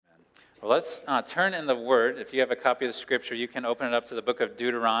Well, let's turn in the Word. If you have a copy of the Scripture, you can open it up to the book of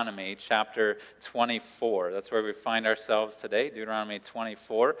Deuteronomy, chapter 24. That's where we find ourselves today, Deuteronomy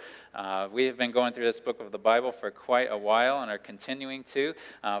 24. We have been going through this book of the Bible for quite a while and are continuing to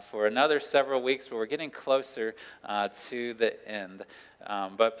for another several weeks, but we're getting closer to the end.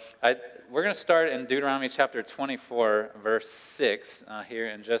 We're going to start in Deuteronomy chapter 24, verse 6 here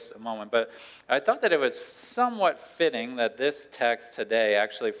in just a moment. But I thought that it was somewhat fitting that this text today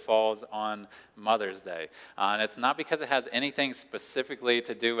actually falls on Mother's Day. And it's not because it has anything specifically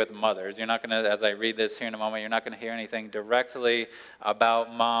to do with mothers. You're not going to, as I read this here in a moment, you're not going to hear anything directly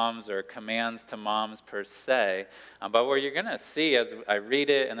about moms or commands to moms per se. But what you're going to see as I read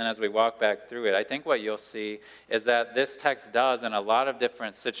it and then as we walk back through it, I think what you'll see is that this text does, in a lot of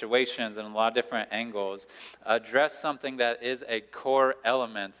different situations and a lot of different angles, address something that is a core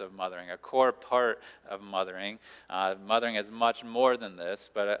element of mothering, a core part of mothering. Mothering is much more than this,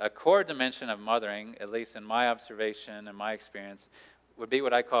 but a core dimension of mothering, at least in my observation and my experience, would be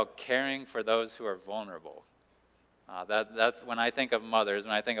what I call caring for those who are vulnerable. That's when I think of mothers,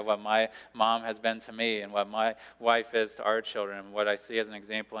 when I think of what my mom has been to me and what my wife is to our children, and what I see as an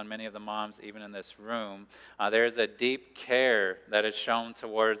example in many of the moms, even in this room, there is a deep care that is shown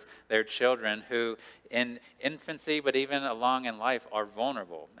towards their children who, in infancy, but even along in life, are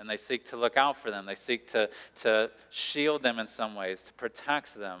vulnerable. And they seek to look out for them. They seek to shield them in some ways, to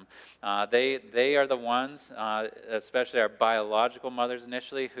protect them. They are the ones, especially our biological mothers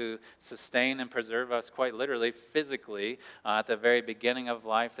initially, who sustain and preserve us quite literally, physically, at the very beginning of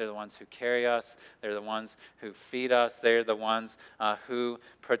life. They're the ones who carry us. They're the ones who feed us. They're the ones who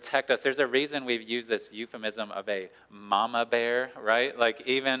protect us. There's a reason we've used this euphemism of a mama bear, right? Like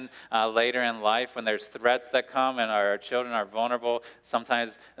even later in life when there's threats that come and our children are vulnerable,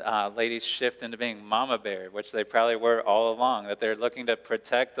 sometimes ladies shift into being mama bear, which they probably were all along, that they're looking to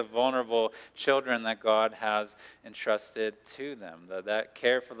protect the vulnerable children that God has entrusted to them. That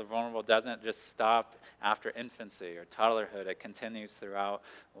care for the vulnerable doesn't just stop after infancy or toddlerhood. It continues throughout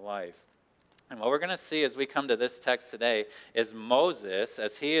life. And what we're going to see as we come to this text today is Moses,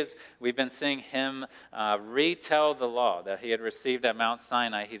 we've been seeing him retell the law that he had received at Mount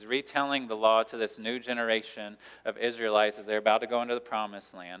Sinai. He's retelling the law to this new generation of Israelites as they're about to go into the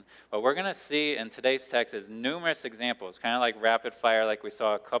promised land. What we're going to see in today's text is numerous examples, kind of like rapid fire like we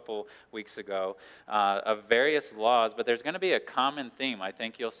saw a couple weeks ago, of various laws, but there's going to be a common theme I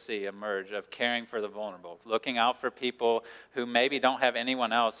think you'll see emerge of caring for the vulnerable, looking out for people who maybe don't have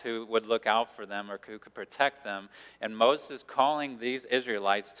anyone else who would look out for them or who could protect them. And Moses is calling these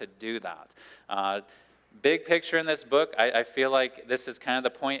Israelites to do that. Big picture in this book, I feel like this is kind of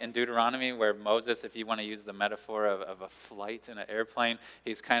the point in Deuteronomy where Moses, if you want to use the metaphor of a flight in an airplane,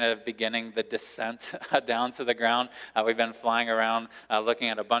 he's kind of beginning the descent down to the ground. We've been flying around looking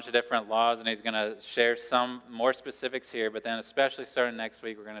at a bunch of different laws, and he's going to share some more specifics here, but then especially starting next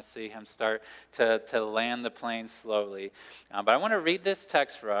week, we're going to see him start to land the plane slowly. But I want to read this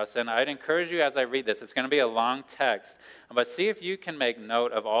text for us, and I'd encourage you as I read this, it's going to be a long text, but see if you can make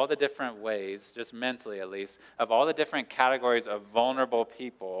note of all the different ways, just mentally at least, of all the different categories of vulnerable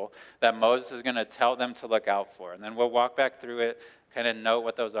people that Moses is going to tell them to look out for. And then we'll walk back through it, kind of note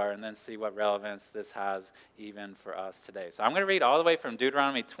what those are, and then see what relevance this has even for us today. So I'm going to read all the way from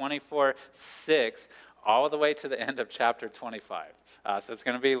Deuteronomy 24:6 all the way to the end of chapter 25. So it's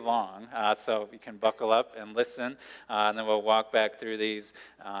going to be long, so you can buckle up and listen, and then we'll walk back through these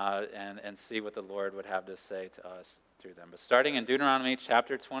and see what the Lord would have to say to us through them. But starting in Deuteronomy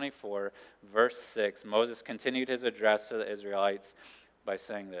chapter 24, verse 6, Moses continued his address to the Israelites by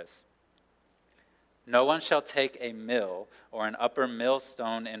saying this: "No one shall take a mill or an upper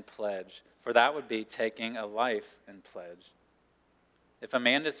millstone in pledge, for that would be taking a life in pledge. If a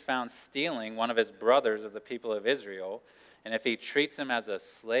man is found stealing one of his brothers of the people of Israel, and if he treats him as a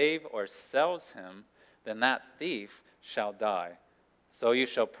slave or sells him, then that thief shall die. So you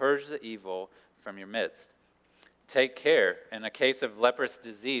shall purge the evil from your midst. Take care, in a case of leprous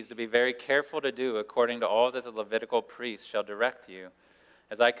disease, to be very careful to do according to all that the Levitical priests shall direct you.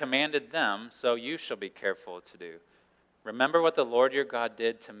 As I commanded them, so you shall be careful to do. Remember what the Lord your God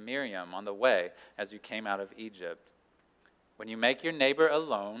did to Miriam on the way as you came out of Egypt. When you make your neighbor a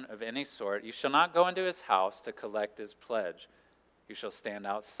loan of any sort, you shall not go into his house to collect his pledge. You shall stand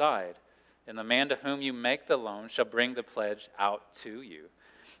outside, and the man to whom you make the loan shall bring the pledge out to you.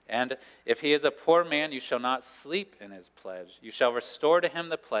 And if he is a poor man, you shall not sleep in his pledge. You shall restore to him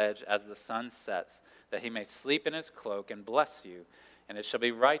the pledge as the sun sets, that he may sleep in his cloak and bless you, and it shall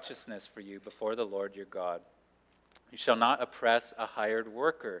be righteousness for you before the Lord your God. You shall not oppress a hired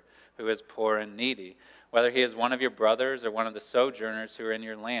worker who is poor and needy. whether he is one of your brothers or one of the sojourners who are in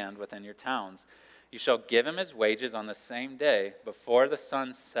your land within your towns. You shall give him his wages on the same day before the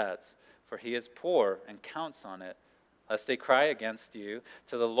sun sets, for he is poor and counts on it, lest they cry against you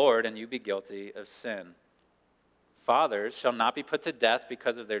to the Lord and you be guilty of sin. Fathers shall not be put to death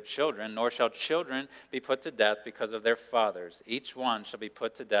because of their children, nor shall children be put to death because of their fathers. Each one shall be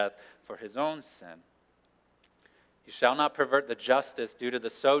put to death for his own sin. You shall not pervert the justice due to the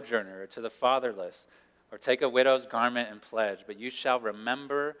sojourner or to the fatherless, or take a widow's garment in pledge, but you shall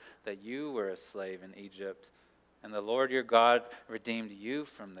remember that you were a slave in Egypt, and the Lord your God redeemed you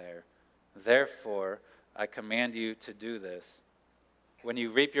from there. Therefore, I command you to do this. When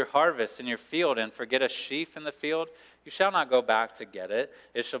you reap your harvest in your field and forget a sheaf in the field, you shall not go back to get it.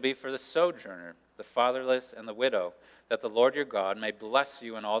 It shall be for the sojourner, the fatherless, and the widow, that the Lord your God may bless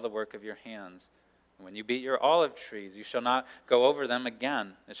you in all the work of your hands. And when you beat your olive trees, you shall not go over them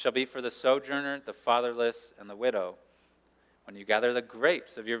again. It shall be for the sojourner, the fatherless, and the widow. When you gather the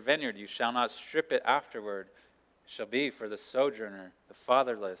grapes of your vineyard, you shall not strip it afterward. It shall be for the sojourner, the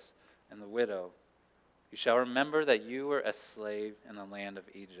fatherless, and the widow. You shall remember that you were a slave in the land of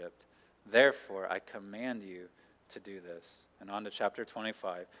Egypt. Therefore, I command you to do this. And on to chapter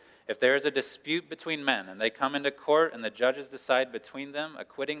 25. If there is a dispute between men, and they come into court, and the judges decide between them,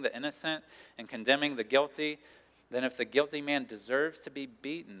 acquitting the innocent and condemning the guilty, then if the guilty man deserves to be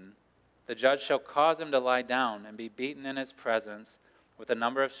beaten, the judge shall cause him to lie down and be beaten in his presence with a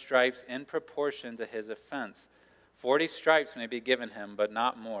number of stripes in proportion to his offense. 40 stripes may be given him, but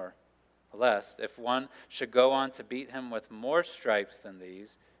not more. Lest, if one should go on to beat him with more stripes than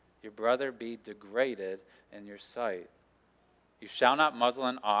these, your brother be degraded in your sight. You shall not muzzle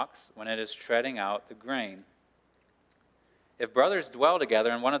an ox when it is treading out the grain. If brothers dwell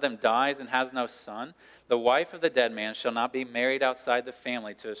together and one of them dies and has no son, the wife of the dead man shall not be married outside the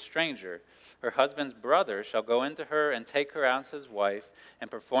family to a stranger. Her husband's brother shall go into her and take her as his wife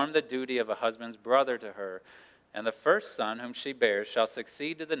and perform the duty of a husband's brother to her. And the first son whom she bears shall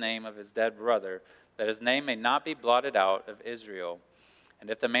succeed to the name of his dead brother, that his name may not be blotted out of Israel. And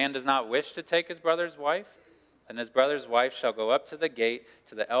if the man does not wish to take his brother's wife, then his brother's wife shall go up to the gate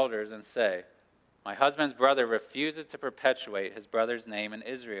to the elders and say, My husband's brother refuses to perpetuate his brother's name in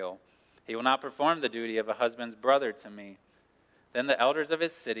Israel. He will not perform the duty of a husband's brother to me. Then the elders of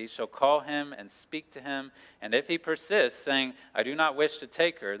his city shall call him and speak to him, and if he persists, saying, I do not wish to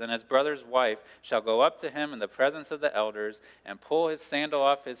take her, then his brother's wife shall go up to him in the presence of the elders, and pull his sandal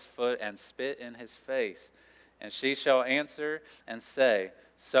off his foot, and spit in his face. And she shall answer and say,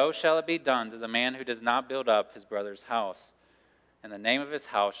 So shall it be done to the man who does not build up his brother's house. And the name of his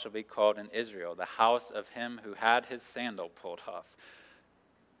house shall be called in Israel, the house of him who had his sandal pulled off.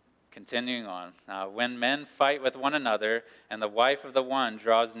 Continuing on, when men fight with one another, and the wife of the one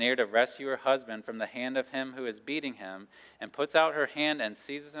draws near to rescue her husband from the hand of him who is beating him, and puts out her hand and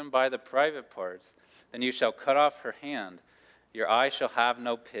seizes him by the private parts, then you shall cut off her hand. Your eye shall have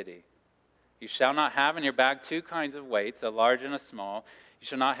no pity. You shall not have in your bag 2 kinds of weights, a large and a small. You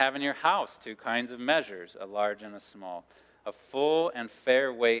shall not have in your house 2 kinds of measures, a large and a small. A full and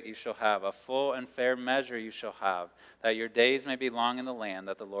fair weight you shall have, a full and fair measure you shall have, that your days may be long in the land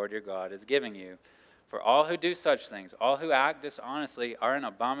that the Lord your God is giving you. For all who do such things, all who act dishonestly, are an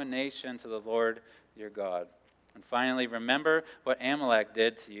abomination to the Lord your God. And finally, remember what Amalek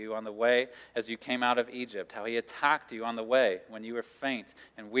did to you on the way as you came out of Egypt, how he attacked you on the way when you were faint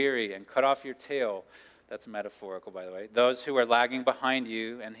and weary and cut off your tail. That's metaphorical, by the way. Those who were lagging behind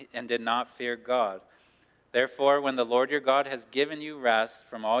you and did not fear God. Therefore, when the Lord your God has given you rest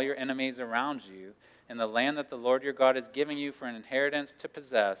from all your enemies around you, in the land that the Lord your God is giving you for an inheritance to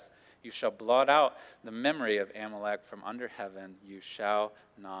possess, you shall blot out the memory of Amalek from under heaven. You shall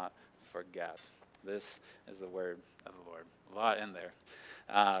not forget. This is the word of the Lord. A lot in there.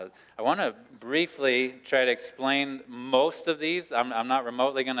 I want to briefly try to explain most of these. I'm not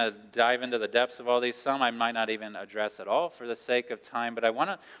remotely going to dive into the depths of all these. Some I might not even address at all for the sake of time, but I want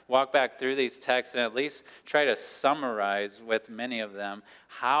to walk back through these texts and at least try to summarize with many of them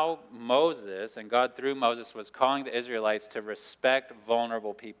how Moses, and God through Moses, was calling the Israelites to respect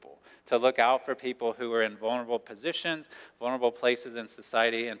vulnerable people, to look out for people who are in vulnerable positions, vulnerable places in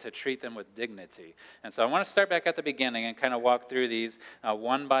society, and to treat them with dignity. And so I want to start back at the beginning and kind of walk through these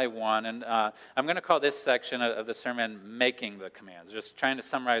one by one. And I'm going to call this section of the sermon Making the Commands, just trying to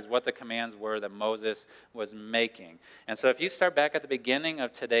summarize what the commands were that Moses was making. And so if you start back at the beginning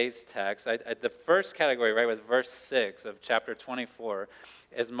of today's text, the first category, right, with verse 6 of chapter 24,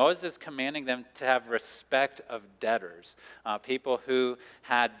 is Moses commanding them to have respect of debtors, people who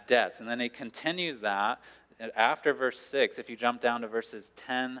had debts. And then he continues that after verse 6, if you jump down to verses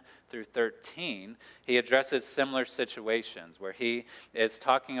 10 through 13, he addresses similar situations where he is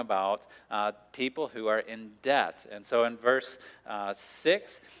talking about people who are in debt. And so in verse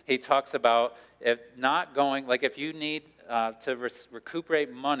 6, he talks about if not going, like if you need to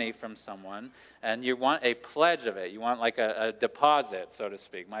recuperate money from someone and you want a pledge of it, you want like a deposit, so to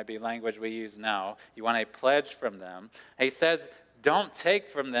speak, might be language we use now, you want a pledge from them. He says, don't take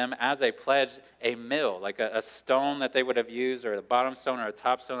from them as a pledge a mill, like a stone that they would have used, or a bottom stone or a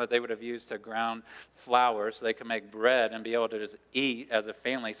top stone that they would have used to ground flour so they could make bread and be able to just eat as a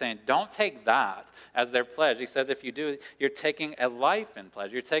family. He's saying, don't take that as their pledge. He says, if you do, you're taking a life in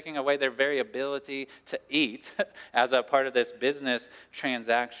pledge. You're taking away their very ability to eat as a part of this business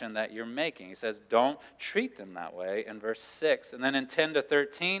transaction that you're making. He says, don't treat them that way in verse 6. And then in 10 to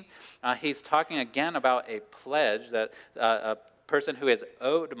 13, he's talking again about a pledge that a person who is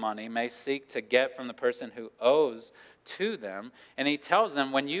owed money may seek to get from the person who owes to them. And he tells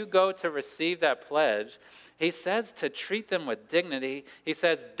them, when you go to receive that pledge, he says to treat them with dignity. He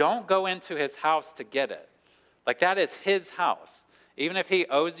says, don't go into his house to get it. Like that is his house. Even if he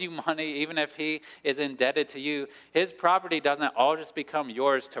owes you money, even if he is indebted to you, his property doesn't all just become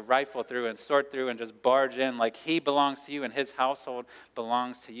yours to rifle through and sort through and just barge in. Like he belongs to you and his household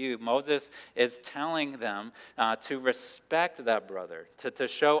belongs to you. Moses is telling them to respect that brother, to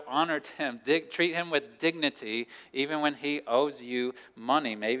show honor to him, treat him with dignity, even when he owes you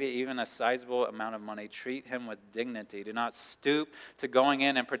money, maybe even a sizable amount of money. Treat him with dignity. Do not stoop to going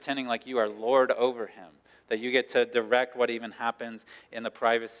in and pretending like you are Lord over him, that you get to direct what even happens in the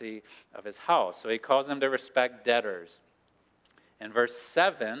privacy of his house. So he calls them to respect debtors. In verse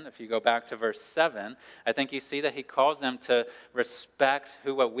 7, if you go back to verse 7, I think you see that he calls them to respect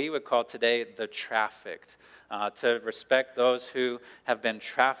what we would call today the trafficked, to respect those who have been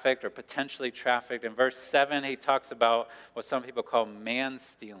trafficked or potentially trafficked. In verse 7, he talks about what some people call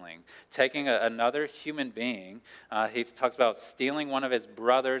man-stealing, taking another human being. He talks about stealing one of his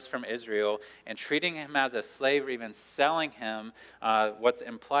brothers from Israel and treating him as a slave, or even selling him. What's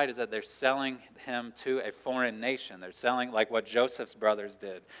implied is that they're selling him to a foreign nation. They're selling like what Joseph's brothers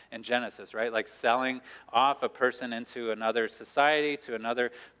did in Genesis, right? Like selling off a person into another society, to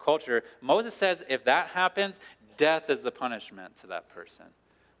another culture. Moses says if that happens, death is the punishment to that person.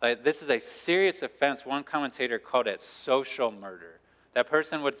 Like, this is a serious offense. One commentator called it social murder. That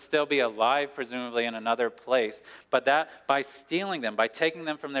person would still be alive, presumably, in another place, but that by stealing them, by taking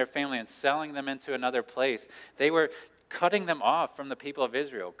them from their family and selling them into another place, they were cutting them off from the people of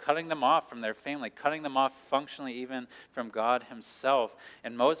Israel, cutting them off from their family, cutting them off functionally even from God himself.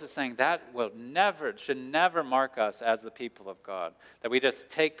 And Moses saying that should never mark us as the people of God, that we just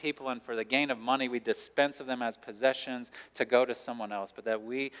take people and for the gain of money, we dispense of them as possessions to go to someone else, but that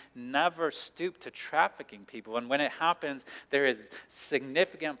we never stoop to trafficking people. And when it happens, there is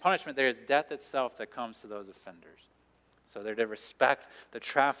significant punishment. There is death itself that comes to those offenders. So they're to respect the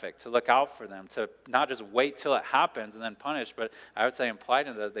traffic, to look out for them, to not just wait till it happens and then punish, but I would say implied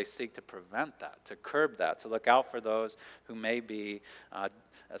in that they seek to prevent that, to curb that, to look out for those who may be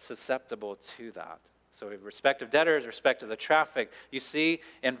susceptible to that. So respect of debtors, respect of the traffic. You see,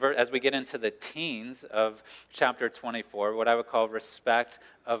 as we get into the teens of chapter 24, what I would call respect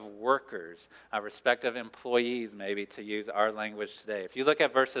of workers, respect of employees, maybe, to use our language today. If you look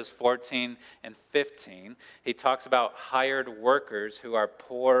at verses 14 and 15, he talks about hired workers who are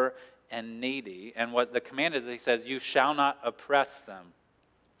poor and needy. And what the command is, he says, you shall not oppress them.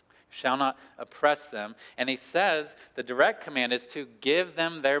 Shall not oppress them. And he says the direct command is to give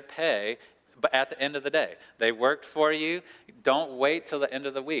them their pay. But at the end of the day, they worked for you. Don't wait till the end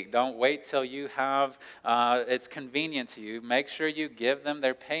of the week. Don't wait till you have, it's convenient to you. Make sure you give them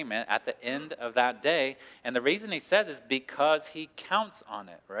their payment at the end of that day. And the reason he says is because he counts on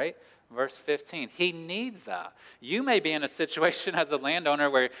it, right? Verse 15, he needs that. You may be in a situation as a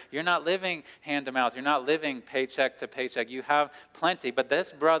landowner where you're not living hand to mouth. You're not living paycheck to paycheck. You have plenty, but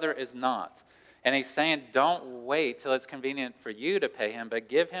this brother is not. And he's saying, don't wait till it's convenient for you to pay him, but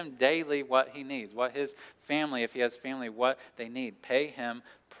give him daily what he needs, what his family, if he has family, what they need. Pay him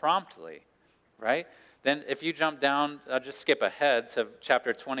promptly, right? Then if you jump down, I'll just skip ahead to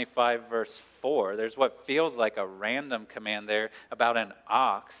chapter 25, verse 4. There's what feels like a random command there about an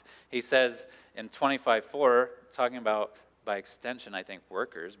ox. He says in 25:4, talking about by extension, I think,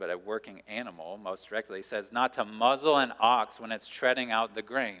 workers, but a working animal most directly. He says, not to muzzle an ox when it's treading out the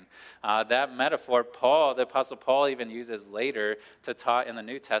grain. That metaphor, the Apostle Paul even uses later to talk in the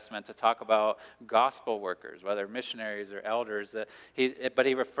New Testament to talk about gospel workers, whether missionaries or elders. But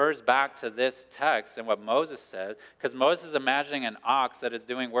he refers back to this text and what Moses said, because Moses is imagining an ox that is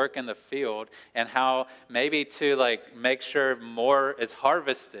doing work in the field, and how maybe to make sure more is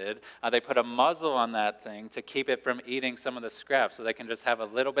harvested, they put a muzzle on that thing to keep it from eating some of the scraps, so they can just have a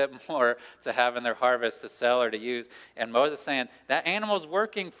little bit more to have in their harvest to sell or to use. And Moses saying, that animal's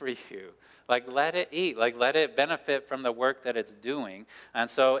working for you. Let it eat. Let it benefit from the work that it's doing. And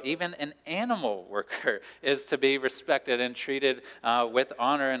so even an animal worker is to be respected and treated with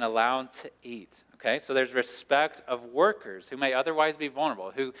honor and allowed to eat. Okay, so there's respect of workers who may otherwise be vulnerable,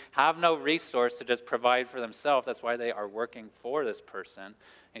 who have no resource to just provide for themselves. That's why they are working for this person. And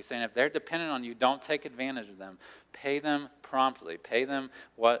he's saying if they're dependent on you, don't take advantage of them. Pay them promptly. Pay them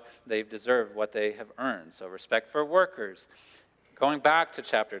what they've deserved, what they have earned. So respect for workers. Going back to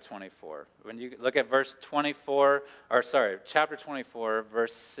chapter 24, when you look at chapter 24,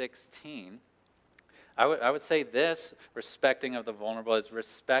 verse 16, I would say this, respecting of the vulnerable, is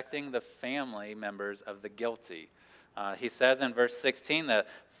respecting the family members of the guilty. He says in verse 16 that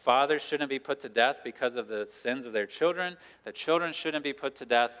fathers shouldn't be put to death because of the sins of their children. The children shouldn't be put to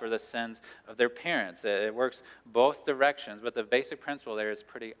death for the sins of their parents. It works both directions, but the basic principle there is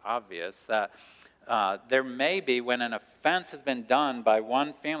pretty obvious, that there may be, when an offense has been done by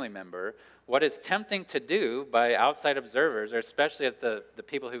one family member, what is tempting to do by outside observers, or especially if the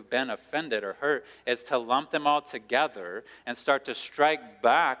people who've been offended or hurt, is to lump them all together and start to strike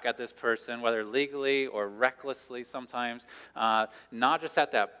back at this person, whether legally or recklessly sometimes, not just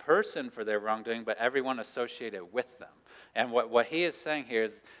at that person for their wrongdoing, but everyone associated with them. And what he is saying here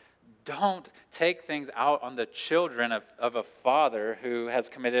is, don't take things out on the children of a father who has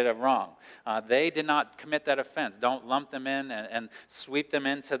committed a wrong. They did not commit that offense. Don't lump them in and sweep them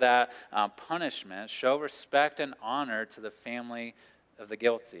into that punishment. Show respect and honor to the family of the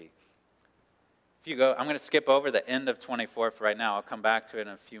guilty. If you go, I'm going to skip over the end of 24 for right now. I'll come back to it in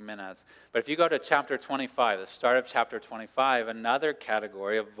a few minutes. But if you go to chapter 25, the start of chapter 25, another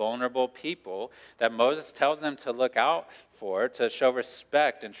category of vulnerable people that Moses tells them to look out for, to show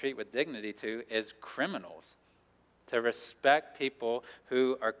respect and treat with dignity to, is criminals. To respect people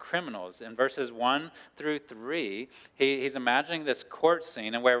who are criminals. In verses 1 through 3, he's imagining this court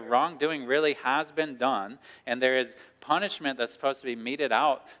scene and where wrongdoing really has been done, and there is punishment that's supposed to be meted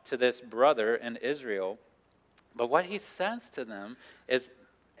out to this brother in Israel. But what he says to them is,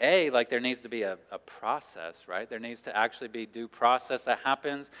 there needs to be a process, right? There needs to actually be due process that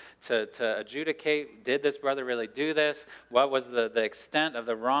happens to adjudicate, did this brother really do this? What was the extent of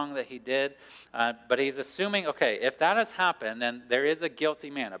the wrong that he did? But he's assuming, okay, if that has happened, then there is a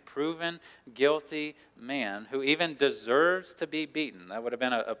guilty man, a proven guilty man who even deserves to be beaten. That would have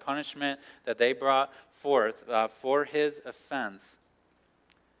been a punishment that they brought forth for his offense.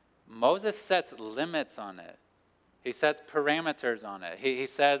 Moses sets limits on it. He sets parameters on it. He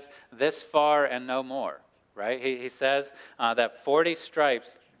says this far and no more, right? He says that 40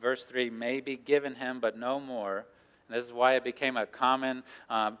 stripes, verse 3, may be given him, but no more. And this is why it became a common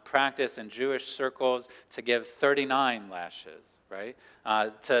practice in Jewish circles to give 39 lashes, right?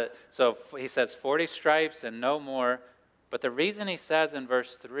 So he says 40 stripes and no more. But the reason he says in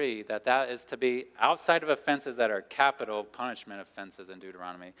verse 3 that is to be outside of offenses that are capital punishment offenses in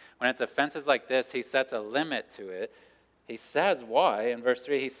Deuteronomy. When it's offenses like this, he sets a limit to it. He says why. In verse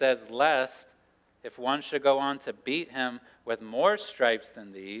 3, he says, lest if one should go on to beat him with more stripes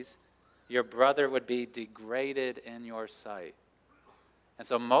than these, your brother would be degraded in your sight. And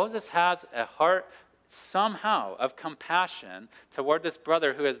so Moses has a heart somehow of compassion toward this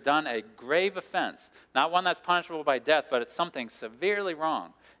brother who has done a grave offense, not one that's punishable by death, but it's something severely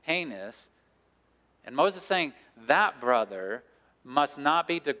wrong, heinous. And Moses is saying that brother must not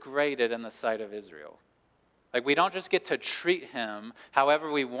be degraded in the sight of Israel. We don't just get to treat him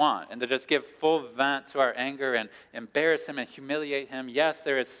however we want and to just give full vent to our anger and embarrass him and humiliate him. Yes,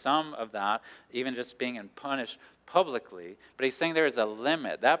 there is some of that, even just being punished publicly, but he's saying there is a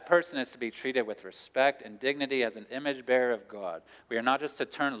limit. That person is to be treated with respect and dignity as an image bearer of God. We are not just to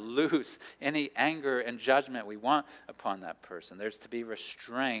turn loose any anger and judgment we want upon that person. There's to be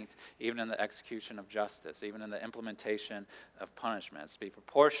restraint even in the execution of justice, even in the implementation of punishment. It's to be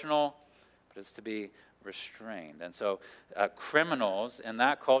proportional, but it's to be restrained. And so criminals in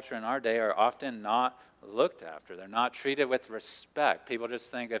that culture in our day are often not looked after. They're not treated with respect. People just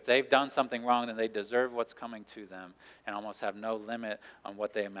think if they've done something wrong, then they deserve what's coming to them and almost have no limit on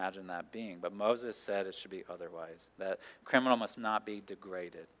what they imagine that being. But Moses said it should be otherwise, that criminal must not be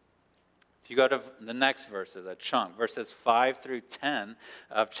degraded. If you go to the next verses, a chunk, verses 5 through 10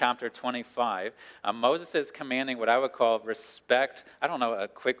 of chapter 25, Moses is commanding what I would call respect. I don't know a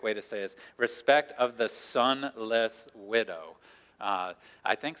quick way to say this. Respect of the sonless widow.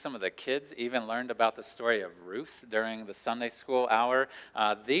 I think some of the kids even learned about the story of Ruth during the Sunday school hour.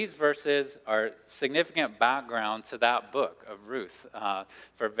 These verses are significant background to that book of Ruth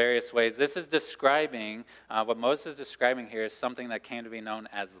for various ways. This is describing, what Moses is describing here is something that came to be known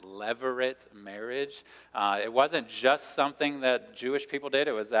as levirate marriage. It wasn't just something that Jewish people did.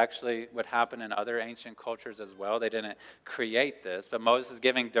 It was actually what happened in other ancient cultures as well. They didn't create this, but Moses is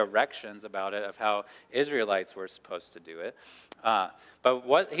giving directions about it of how Israelites were supposed to do it. But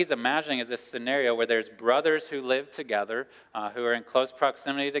what he's imagining is this scenario where there's brothers who live together, who are in close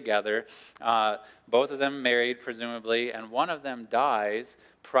proximity together, both of them married, presumably, and one of them dies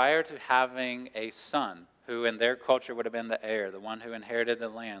prior to having a son, who in their culture would have been the heir, the one who inherited the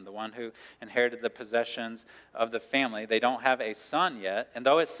land, the one who inherited the possessions of the family. They don't have a son yet, and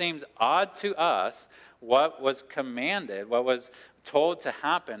though it seems odd to us, what was commanded, what was told to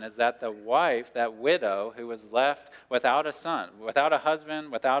happen is that the wife, that widow who was left without a son, without a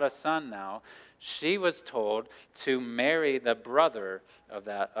husband, without a son now, she was told to marry the brother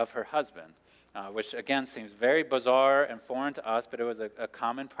of her husband, which again seems very bizarre and foreign to us, but it was a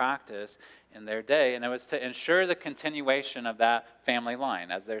common practice in their day, and it was to ensure the continuation of that family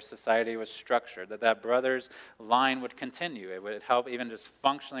line as their society was structured, that brother's line would continue. It would help even just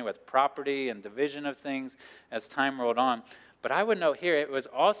functionally with property and division of things as time rolled on. But I would note here, it was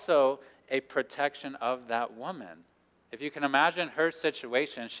also a protection of that woman. If you can imagine her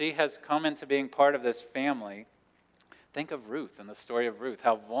situation, she has come into being part of this family. Think of Ruth and the story of Ruth,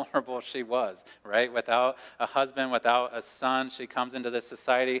 how vulnerable she was, right? Without a husband, without a son, she comes into this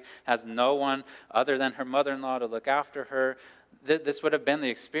society, has no one other than her mother-in-law to look after her. This would have been the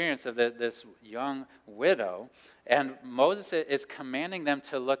experience of this young widow. And Moses is commanding them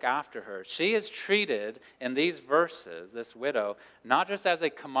to look after her. She is treated in these verses, this widow, not just as a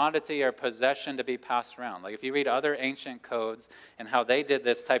commodity or possession to be passed around. Like if you read other ancient codes and how they did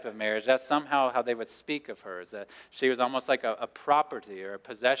this type of marriage, that's somehow how they would speak of her, is that she was almost like a property or a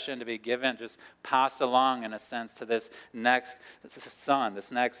possession to be given, just passed along in a sense to this next son,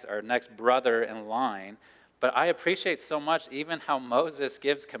 this next brother in line. But I appreciate so much even how Moses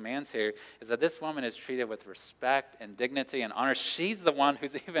gives commands here is that this woman is treated with respect and dignity and honor. She's the one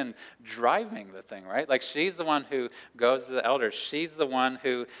who's even driving the thing, right? Like she's the one who goes to the elders. She's the one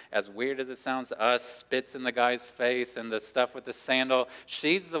who, as weird as it sounds to us, spits in the guy's face and the stuff with the sandal.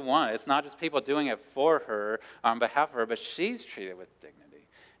 She's the one. It's not just people doing it for her on behalf of her, but she's treated with dignity.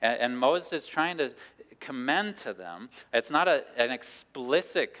 And Moses is trying to commend to them. It's not an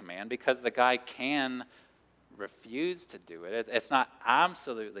explicit command because the guy can refuse to do it. It's not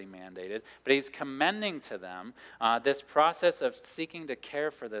absolutely mandated, but he's commending to them this process of seeking to care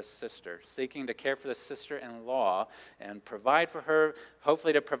for this sister-in-law, and provide for her,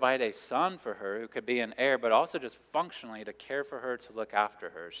 hopefully to provide a son for her who could be an heir, but also just functionally to care for her, to look after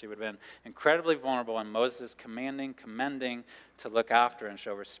her. She would have been incredibly vulnerable, and Moses is commending to look after and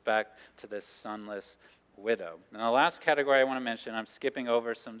show respect to this sonless widow. And the last category I want to mention, I'm skipping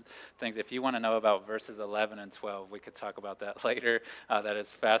over some things. If you want to know about verses 11 and 12, we could talk about that later. That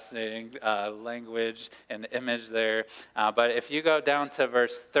is fascinating language and image there. But if you go down to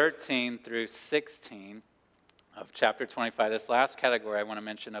verse 13 through 16 of chapter 25, this last category I want to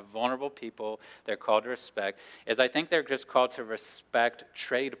mention of vulnerable people they're called to respect is I think they're just called to respect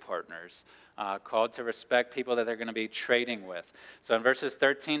trade partners. Called to respect people that they're going to be trading with. So in verses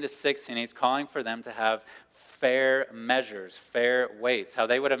 13 to 16, he's calling for them to have fair measures, fair weights. How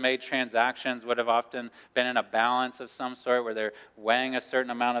they would have made transactions would have often been in a balance of some sort where they're weighing a certain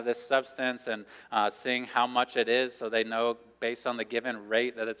amount of this substance and seeing how much it is so they know based on the given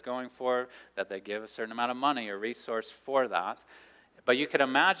rate that it's going for that they give a certain amount of money or resource for that. But you could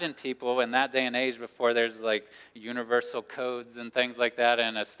imagine people in that day and age before there's like universal codes and things like that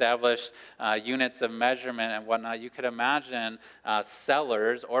and established units of measurement and whatnot. You could imagine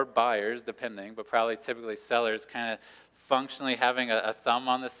sellers or buyers, depending, but probably typically sellers kind of functionally having a thumb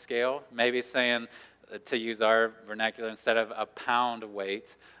on the scale, maybe saying, to use our vernacular, instead of a pound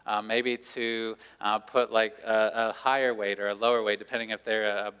weight, maybe to put like a higher weight or a lower weight, depending if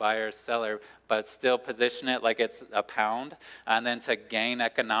they're a buyer or seller, but still position it like it's a pound, and then to gain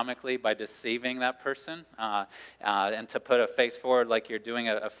economically by deceiving that person, and to put a face forward like you're doing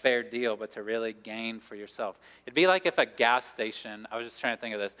a fair deal, but to really gain for yourself. It'd be like if a gas station, I was just trying to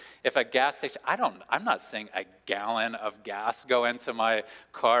think of this, if a gas station, I'm not seeing a gallon of gas go into my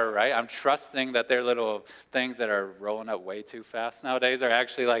car, right? I'm trusting that their little things that are rolling up way too fast nowadays are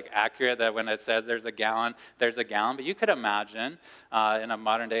actually like accurate, that when it says there's a gallon, there's a gallon. But you could imagine in a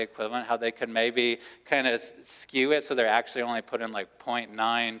modern day equivalent how they could maybe kind of skew it so they're actually only putting like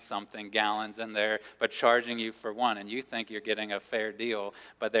 0.9 something gallons in there, but charging you for one, and you think you're getting a fair deal,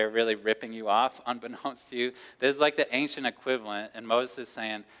 but they're really ripping you off unbeknownst to you. This is like the ancient equivalent, and Moses is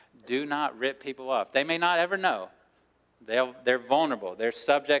saying, do not rip people off. They may not ever know. They're vulnerable. They're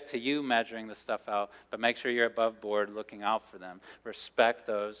subject to you measuring the stuff out, but make sure you're above board looking out for them. Respect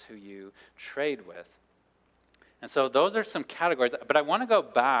those who you trade with. And so those are some categories, but I want to go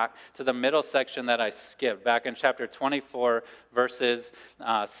back to the middle section that I skipped, back in chapter 24, verses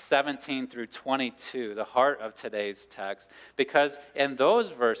 17 through 22, the heart of today's text, because in those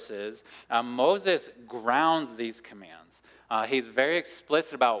verses, Moses grounds these commands. He's very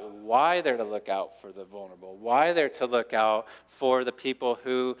explicit about why they're to look out for the vulnerable, why they're to look out for the people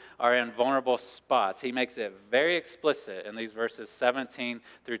who are in vulnerable spots. He makes it very explicit in these verses 17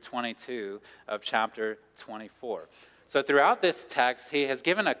 through 22 of chapter 24. So throughout this text, he has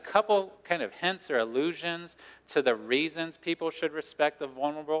given a couple kind of hints or allusions to the reasons people should respect the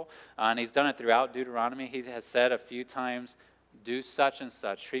vulnerable, and he's done it throughout Deuteronomy. He has said a few times, do such and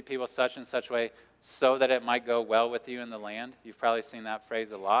such, treat people such and such way, so that it might go well with you in the land. You've probably seen that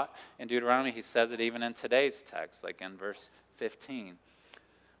phrase a lot in Deuteronomy. He says it even in today's text, like in verse 15.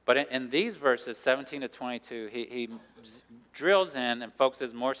 But in these verses, 17 to 22, he drills in and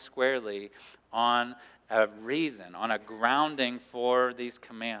focuses more squarely on a reason, on a grounding for these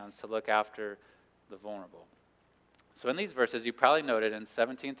commands to look after the vulnerable. So in these verses, you probably noted in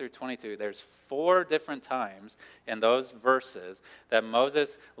 17 through 22, there's 4 different times in those verses that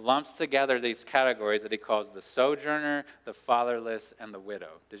Moses lumps together these categories that he calls the sojourner, the fatherless, and the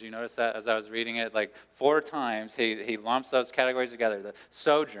widow. Did you notice that as I was reading it? Like 4 times he lumps those categories together. The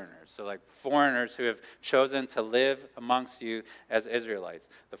sojourners, so like foreigners who have chosen to live amongst you as Israelites.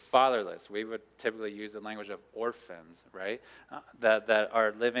 The fatherless, we would typically use the language of orphans, right? That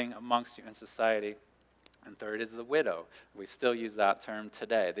are living amongst you in society. And third is the widow. We still use that term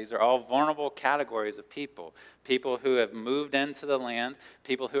today. These are all vulnerable categories of people. People who have moved into the land,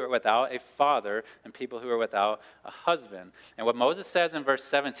 people who are without a father, and people who are without a husband. And what Moses says in verse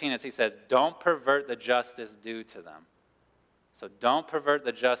 17 is he says, don't pervert the justice due to them. So don't pervert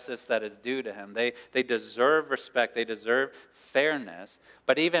the justice that is due to him. They deserve respect. They deserve fairness.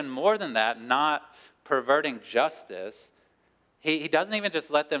 But even more than that, not perverting justice, He doesn't even just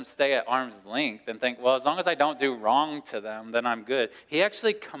let them stay at arm's length and think, well, as long as I don't do wrong to them, then I'm good. He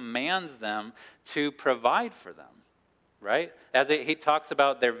actually commands them to provide for them, right? As he talks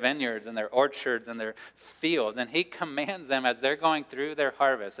about their vineyards and their orchards and their fields, and he commands them as they're going through their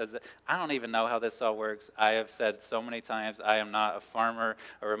harvest. I don't even know how this all works. I have said so many times, I am not a farmer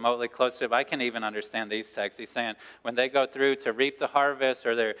or remotely close to it, but I can even understand these texts. He's saying when they go through to reap the harvest,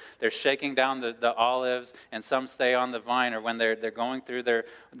 or they're shaking down the olives, and some stay on the vine, or when they're going through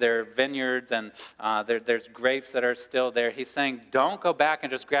their vineyards and there's grapes that are still there, he's saying don't go back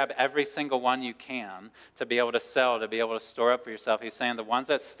and just grab every single one you can to be able to sell, to be able to store up for yourself. He's saying the ones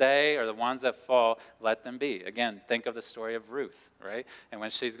that stay or the ones that fall, let them be. Again, think of the story of Ruth, right? And when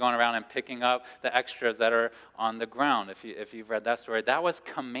she's going around and picking up the extras that are on the ground, if you've read that story, that was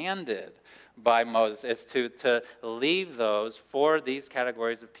commanded by Moses, is to leave those for these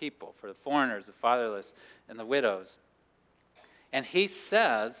categories of people, for the foreigners, the fatherless, and the widows. And he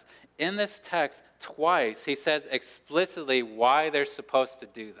says in this text twice, he says explicitly why they're supposed to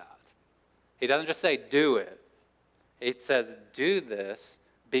do that. He doesn't just say do it. It says, do this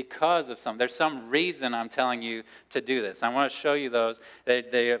because of something. There's some reason I'm telling you to do this. I want to show you those.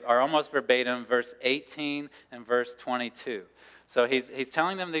 They are almost verbatim, verse 18 and verse 22. So he's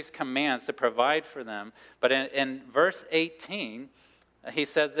telling them these commands to provide for them. But in verse 18, he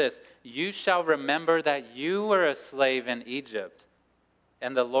says this, you shall remember that you were a slave in Egypt,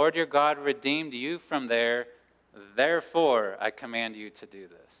 and the Lord your God redeemed you from there. Therefore, I command you to do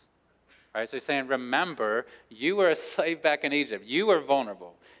this. All right, so he's saying, remember, you were a slave back in Egypt. You were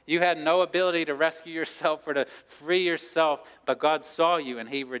vulnerable. You had no ability to rescue yourself or to free yourself, but God saw you and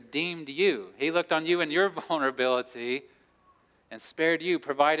he redeemed you. He looked on you and your vulnerability and spared you,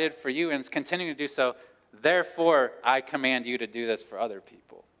 provided for you, and is continuing to do so. Therefore, I command you to do this for other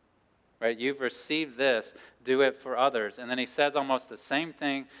people. right? You've received this, do it for others. And then he says almost the same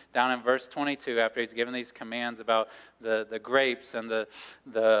thing down in verse 22 after he's given these commands about the grapes and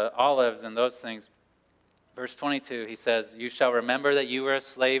the olives and those things. Verse 22, he says, you shall remember that you were a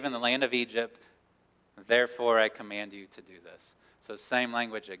slave in the land of Egypt, therefore I command you to do this. So same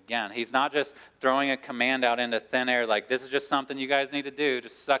language again. He's not just throwing a command out into thin air like, this is just something you guys need to do,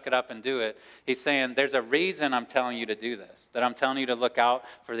 just suck it up and do it. He's saying, there's a reason I'm telling you to do this, that I'm telling you to look out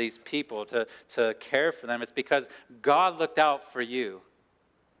for these people, to care for them. It's because God looked out for you.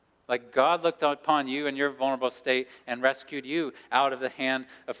 Like God looked upon you in your vulnerable state and rescued you out of the hand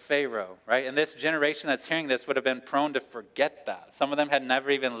of Pharaoh, right? And this generation that's hearing this would have been prone to forget that. Some of them had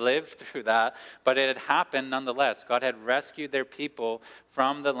never even lived through that, but it had happened nonetheless. God had rescued their people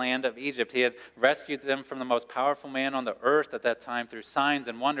from the land of Egypt. He had rescued them from the most powerful man on the earth at that time through signs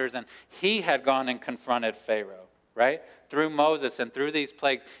and wonders, and he had gone and confronted Pharaoh, right? Through Moses and through these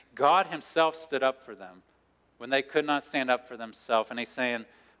plagues, God himself stood up for them when they could not stand up for themselves. And he's saying,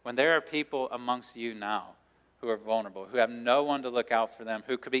 when there are people amongst you now who are vulnerable, who have no one to look out for them,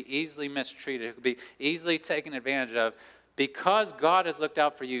 who could be easily mistreated, who could be easily taken advantage of, because God has looked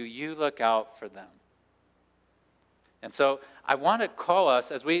out for you, you look out for them. And so I want to call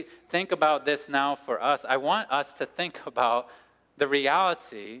us, as we think about this now for us, I want us to think about the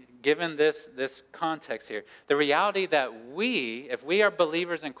reality, given this context here, the reality that we, if we are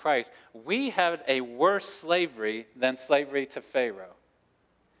believers in Christ, we have a worse slavery than slavery to Pharaoh.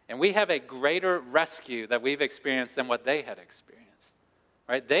 And we have a greater rescue that we've experienced than what they had experienced.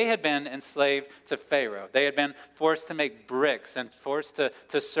 Right? They had been enslaved to Pharaoh. They had been forced to make bricks and forced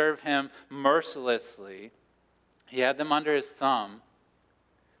to serve him mercilessly. He had them under his thumb.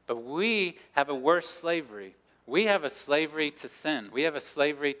 But we have a worse slavery. We have a slavery to sin. We have a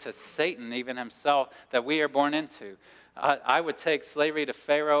slavery to Satan, even himself, that we are born into. I would take slavery to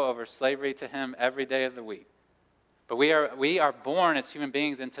Pharaoh over slavery to him every day of the week. But we are born as human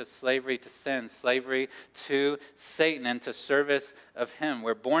beings into slavery to sin, slavery to Satan, into service of him.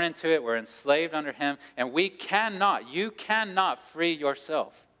 We're born into it, we're enslaved under him, and you cannot free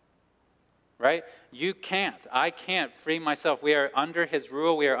yourself. Right? You can't. I can't free myself. We are under his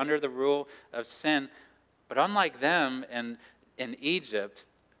rule, we are under the rule of sin. But unlike them in Egypt,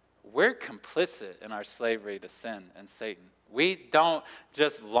 we're complicit in our slavery to sin and Satan. We don't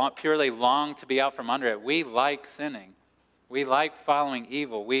just purely long to be out from under it. We like sinning. We like following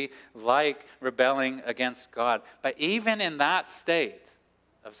evil. We like rebelling against God. But even in that state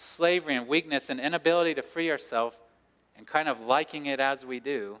of slavery and weakness and inability to free ourselves and kind of liking it as we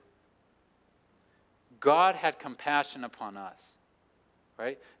do, God had compassion upon us.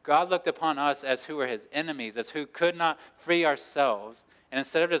 Right? God looked upon us as who were his enemies, as who could not free ourselves. And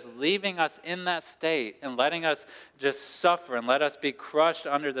instead of just leaving us in that state and letting us just suffer and let us be crushed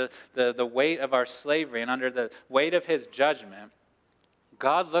under the weight of our slavery and under the weight of his judgment,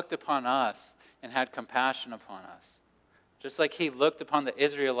 God looked upon us and had compassion upon us. Just like he looked upon the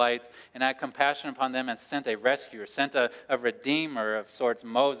Israelites and had compassion upon them and sent a rescuer, sent a redeemer of sorts,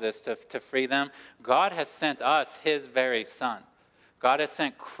 Moses, to free them, God has sent us his very son. God has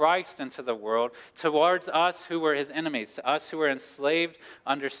sent Christ into the world towards us who were his enemies, to us who were enslaved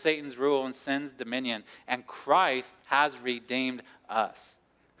under Satan's rule and sin's dominion. And Christ has redeemed us,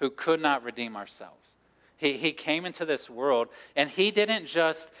 who could not redeem ourselves. He came into this world, and he didn't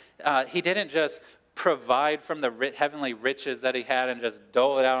just provide from the heavenly riches that he had and just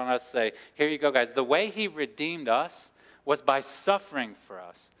dole it out on us, say, here you go, guys. The way he redeemed us was by suffering for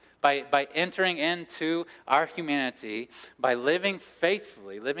us. By entering into our humanity, by living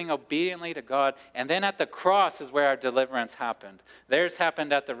faithfully, living obediently to God, and then at the cross is where our deliverance happened. Theirs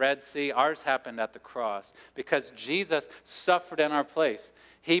happened at the Red Sea, ours happened at the cross, because Jesus suffered in our place.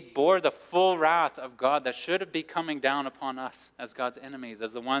 He bore the full wrath of God that should be coming down upon us as God's enemies,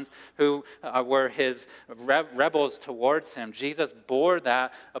 as the ones who were his rebels towards him. Jesus bore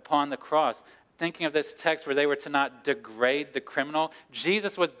that upon the cross. Thinking of this text where they were to not degrade the criminal,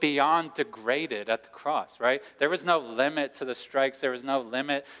 Jesus was beyond degraded at the cross, right? There was no limit to the strikes. There was no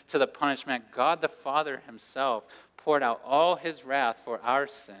limit to the punishment. God the Father himself poured out all his wrath for our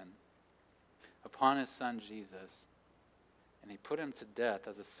sin upon his son Jesus, and he put him to death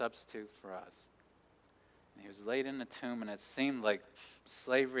as a substitute for us. He was laid in the tomb, and it seemed like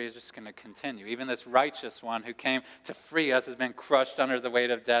slavery is just going to continue. Even this righteous one who came to free us has been crushed under the weight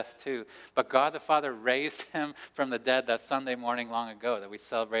of death too. But God the Father raised him from the dead that Sunday morning long ago that we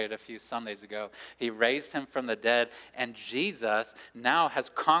celebrated a few Sundays ago. He raised him from the dead, and Jesus now has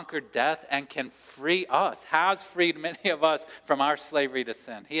conquered death and can free us, has freed many of us from our slavery to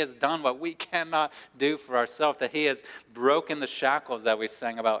sin. He has done what we cannot do for ourselves, that he has broken the shackles that we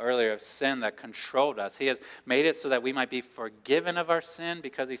sang about earlier of sin that controlled us. He has made it so that we might be forgiven of our sin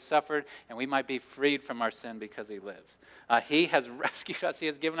because he suffered, and we might be freed from our sin because he lives. He has rescued us. He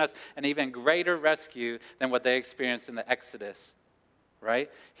has given us an even greater rescue than what they experienced in the Exodus,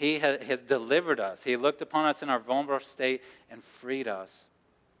 right? He has delivered us. He looked upon us in our vulnerable state and freed us.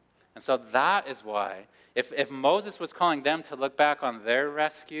 And so that is why, if Moses was calling them to look back on their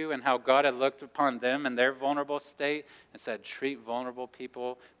rescue and how God had looked upon them in their vulnerable state and said, treat vulnerable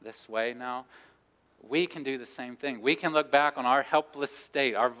people this way now, we can do the same thing. We can look back on our helpless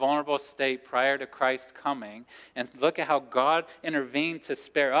state, our vulnerable state prior to Christ coming, and look at how God intervened to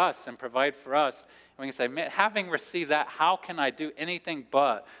spare us and provide for us. And we can say, man, having received that, how can I do anything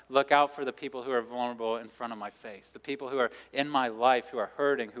but look out for the people who are vulnerable in front of my face, the people who are in my life, who are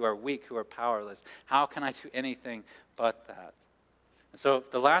hurting, who are weak, who are powerless? How can I do anything but that? And so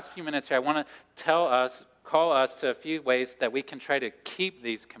the last few minutes here, I want to call us to a few ways that we can try to keep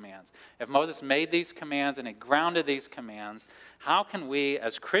these commands. If Moses made these commands and he grounded these commands, how can we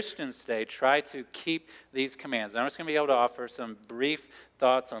as Christians today try to keep these commands? And I'm just going to be able to offer some brief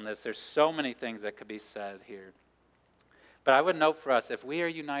thoughts on this. There's so many things that could be said here. But I would note for us, if we are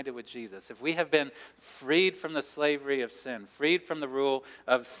united with Jesus, if we have been freed from the slavery of sin, freed from the rule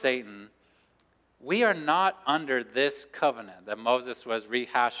of Satan, we are not under this covenant that Moses was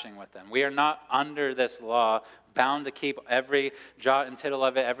rehashing with them. We are not under this law, bound to keep every jot and tittle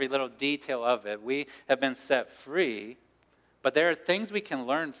of it, every little detail of it. We have been set free, but there are things we can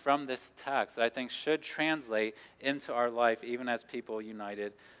learn from this text that I think should translate into our life, even as people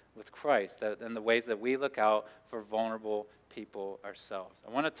united with Christ, and the ways that we look out for vulnerable people ourselves. I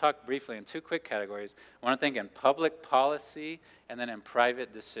want to talk briefly in two quick categories. I want to think in public policy and then in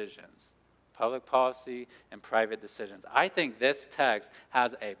private decisions. Public policy and private decisions. I think this text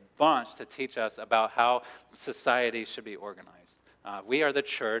has a bunch to teach us about how society should be organized. We are the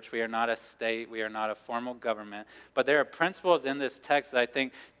church. We are not a state. We are not a formal government. But there are principles in this text that I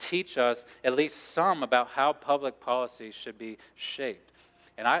think teach us at least some about how public policy should be shaped.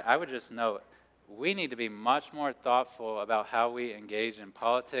 And I would just note, we need to be much more thoughtful about how we engage in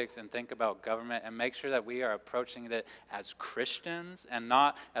politics and think about government and make sure that we are approaching it as Christians and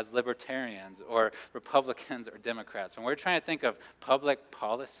not as libertarians or Republicans or Democrats. When we're trying to think of public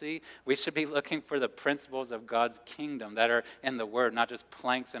policy, we should be looking for the principles of God's kingdom that are in the Word, not just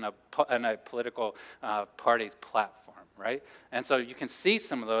planks in a political party's platform, right? And so you can see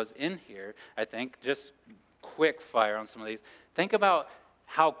some of those in here, I think, just quick fire on some of these. Think about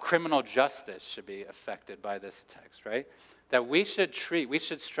how criminal justice should be affected by this text, right? That we should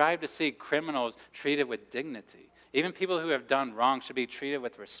strive to see criminals treated with dignity. Even people who have done wrong should be treated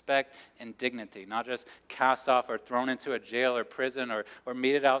with respect and dignity, not just cast off or thrown into a jail or prison or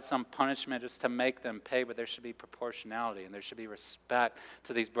meted out some punishment just to make them pay, but there should be proportionality and there should be respect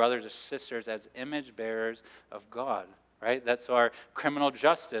to these brothers or sisters as image bearers of God. Right? That's our criminal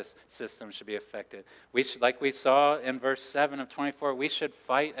justice system should be affected. We should, like we saw in verse 7 of 24, we should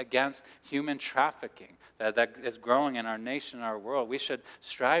fight against human trafficking that is growing in our nation and our world. We should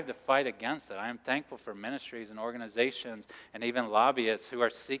strive to fight against it. I am thankful for ministries and organizations and even lobbyists who are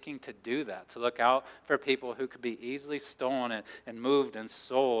seeking to do that, to look out for people who could be easily stolen and moved and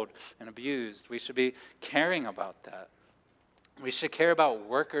sold and abused. We should be caring about that. We should care about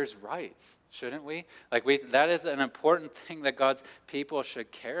workers' rights, shouldn't we? That is an important thing that God's people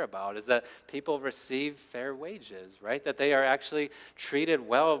should care about, is that people receive fair wages, right? That they are actually treated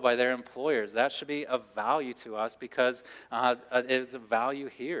well by their employers. That should be of value to us because it is of value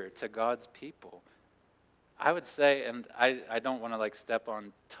here to God's people. I would say, and I don't want to step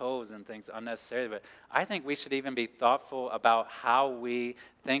on toes and things unnecessarily, but I think we should even be thoughtful about how we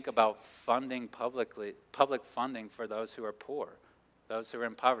think about funding public funding for those who are poor, those who are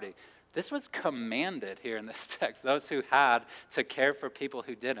in poverty. This was commanded here in this text, those who had to care for people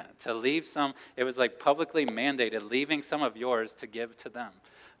who didn't, to leave some, it was publicly mandated, leaving some of yours to give to them.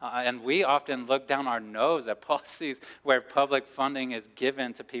 And we often look down our nose at policies where public funding is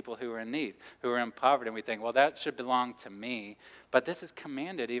given to people who are in need, who are in poverty, and we think, well, that should belong to me. But this is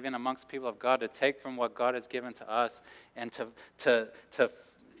commanded even amongst people of God to take from what God has given to us and to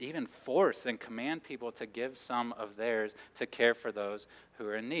even force and command people to give some of theirs to care for those who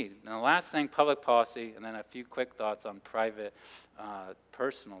are in need. And the last thing, public policy, and then a few quick thoughts on private,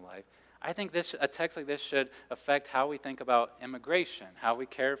 personal life. I think a text like this should affect how we think about immigration, how we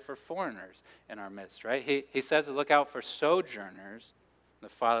care for foreigners in our midst, right? He says to look out for sojourners, the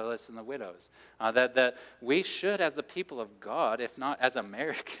fatherless and the widows. That we should, as the people of God, if not as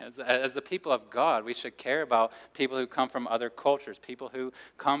Americans, as the people of God, we should care about people who come from other cultures, people who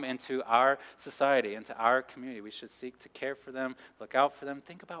come into our society, into our community. We should seek to care for them, look out for them.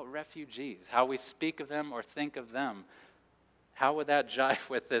 Think about refugees, how we speak of them or think of them. How would that jive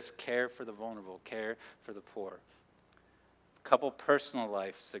with this care for the vulnerable, care for the poor? A couple personal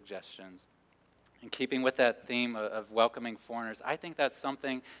life suggestions. In keeping with that theme of welcoming foreigners, I think that's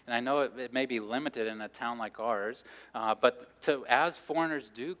something, and I know it may be limited in a town like ours, but as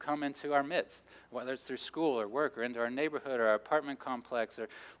foreigners do come into our midst, whether it's through school or work or into our neighborhood or our apartment complex, or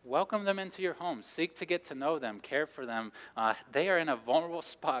welcome them into your home, seek to get to know them, care for them. They are in a vulnerable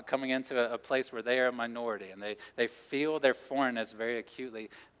spot coming into a place where they are a minority, and they feel their foreignness very acutely.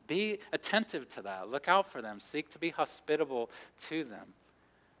 Be attentive to that. Look out for them. Seek to be hospitable to them.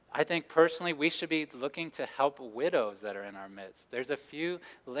 I think personally we should be looking to help widows that are in our midst. There's a few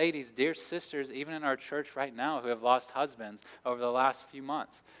ladies, dear sisters, even in our church right now, who have lost husbands over the last few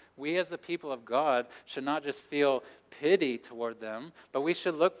months. We as the people of God should not just feel pity toward them, but we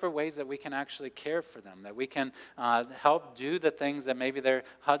should look for ways that we can actually care for them, that we can help do the things that maybe their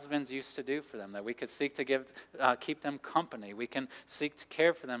husbands used to do for them, that we could seek to keep them company. We can seek to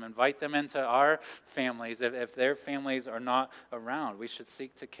care for them, invite them into our families. If their families are not around, we should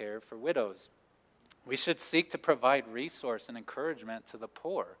seek to care for widows. We should seek to provide resource and encouragement to the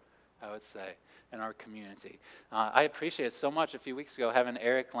poor, I would say, in our community. I appreciate it so much a few weeks ago having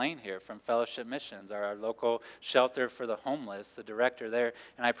Eric Lane here from Fellowship Missions, our local shelter for the homeless, the director there.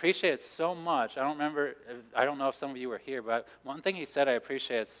 And I appreciate it so much. I don't know if some of you were here, but one thing he said I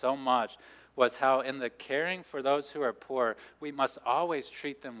appreciated so much was how in the caring for those who are poor, we must always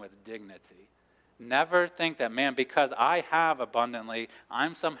treat them with dignity. Never think that, man, because I have abundantly,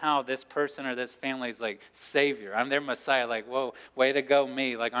 I'm somehow this person or this family's like savior. I'm their Messiah. Like, whoa, way to go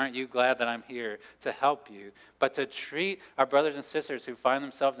me. Like, aren't you glad that I'm here to help you? But to treat our brothers and sisters who find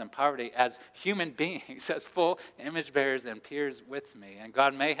themselves in poverty as human beings, as full image bearers and peers with me. And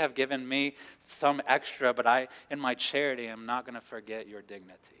God may have given me some extra, but I, in my charity, am not going to forget your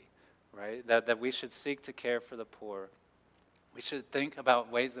dignity, right? That we should seek to care for the poor. We should think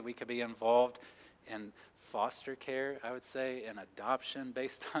about ways that we could be involved in foster care, I would say, in adoption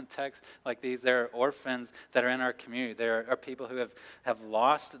based on texts like these. There are orphans that are in our community. There are people who have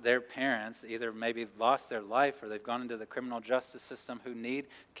lost their parents, either maybe lost their life or they've gone into the criminal justice system, who need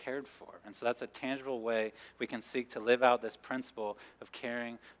cared for. And so that's a tangible way we can seek to live out this principle of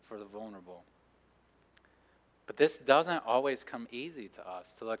caring for the vulnerable. But this doesn't always come easy to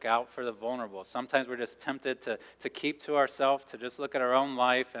us, to look out for the vulnerable. Sometimes we're just tempted to keep to ourselves, to just look at our own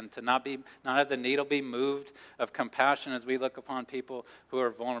life and to not have the needle be moved of compassion as we look upon people who are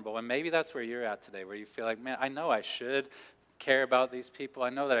vulnerable. And maybe that's where you're at today, where you feel like, man, I know I should care about these people. I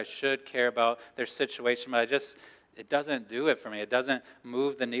know that I should care about their situation, but it doesn't do it for me. It doesn't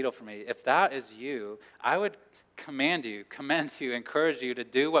move the needle for me. If that is you, I would commend you, encourage you to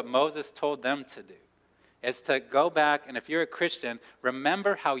do what Moses told them to do. Is to go back, and if you're a Christian,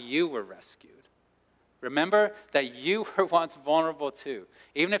 remember how you were rescued. Remember that you were once vulnerable too.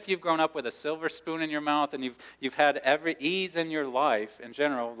 Even if you've grown up with a silver spoon in your mouth and you've had every ease in your life in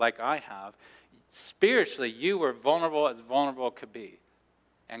general, like I have, spiritually you were vulnerable as vulnerable could be.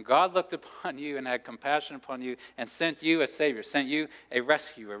 And God looked upon you and had compassion upon you and sent you a Savior, sent you a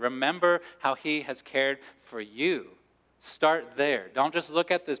rescuer. Remember how He has cared for you. Start there. Don't just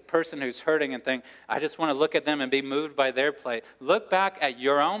look at this person who's hurting and think, I just want to look at them and be moved by their plight. Look back at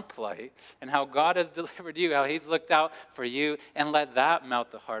your own plight and how God has delivered you, how He's looked out for you, and let that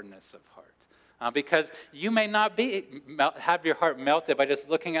melt the hardness of heart. Because you may not have your heart melted by just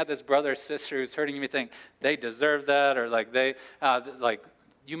looking at this brother or sister who's hurting you and think they deserve that, or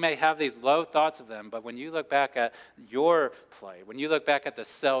you may have these low thoughts of them, but when you look back at your plight, when you look back at the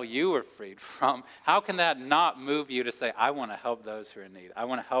cell you were freed from, how can that not move you to say, I want to help those who are in need. I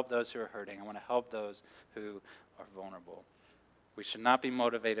want to help those who are hurting. I want to help those who are vulnerable. We should not be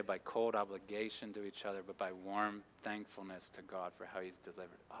motivated by cold obligation to each other, but by warm thankfulness to God for how He's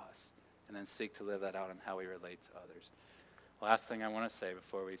delivered us, and then seek to live that out in how we relate to others. Last thing I want to say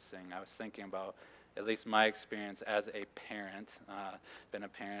before we sing, I was thinking about at least my experience as a parent, been a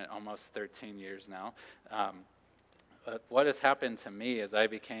parent almost 13 years now. what has happened to me as I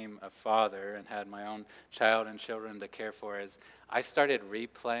became a father and had my own child and children to care for is I started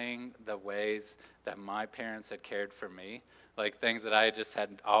replaying the ways that my parents had cared for me, like things that I just had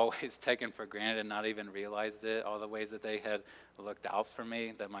always taken for granted and not even realized it, all the ways that they had looked out for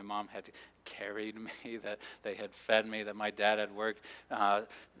me, that my mom had carried me, that they had fed me, that my dad had worked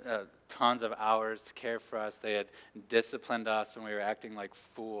tons of hours to care for us. They had disciplined us when we were acting like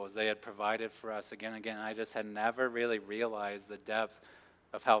fools. They had provided for us again and again. I just had never really realized the depth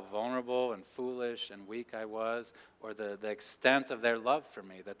of how vulnerable and foolish and weak I was, or the extent of their love for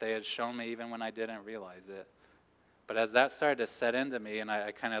me that they had shown me even when I didn't realize it. But as that started to set into me, and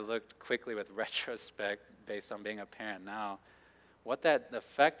I kind of looked quickly with retrospect based on being a parent now, what that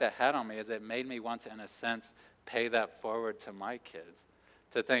effect that had on me is it made me want to, in a sense, pay that forward to my kids.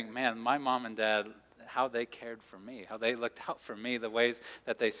 To think, man, my mom and dad, how they cared for me, how they looked out for me, the ways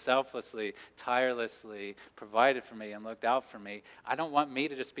that they selflessly, tirelessly provided for me and looked out for me. I don't want me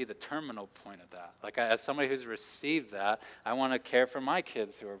to just be the terminal point of that. Like, as somebody who's received that, I want to care for my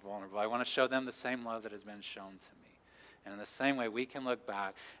kids who are vulnerable. I want to show them the same love that has been shown to me. And in the same way, we can look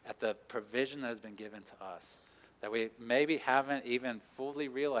back at the provision that has been given to us, that we maybe haven't even fully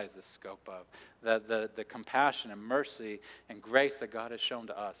realized the scope of, the compassion and mercy and grace that God has shown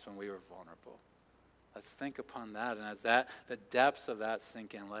to us when we were vulnerable. Let's think upon that, and as the depths of that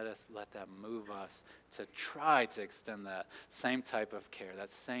sink in, let that move us to try to extend that same type of care,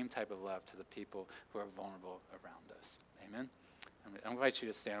 that same type of love to the people who are vulnerable around us. Amen? I invite you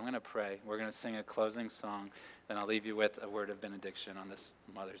to stand. I'm going to pray. We're going to sing a closing song, then I'll leave you with a word of benediction on this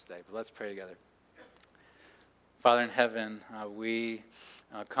Mother's Day. But let's pray together. Father in heaven, we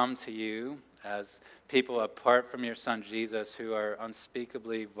come to you as people apart from your Son Jesus who are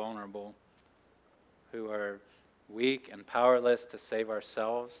unspeakably vulnerable, who are weak and powerless to save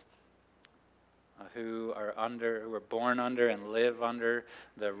ourselves, who are born under and live under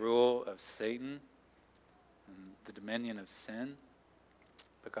the rule of Satan and the dominion of sin.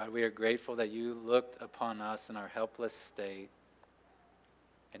 But God, we are grateful that you looked upon us in our helpless state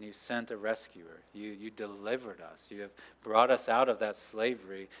and you sent a rescuer. You delivered us. You have brought us out of that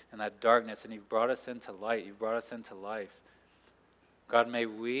slavery and that darkness, and you've brought us into light. You've brought us into life. God, may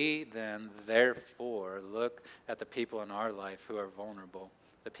we then, therefore, look at the people in our life who are vulnerable,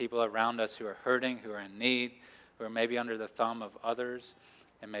 the people around us who are hurting, who are in need, who are maybe under the thumb of others,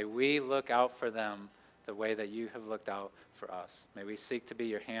 and may we look out for them the way that you have looked out for us. May we seek to be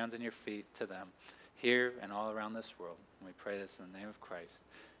your hands and your feet to them here and all around this world. And we pray this in the name of Christ.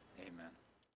 Amen.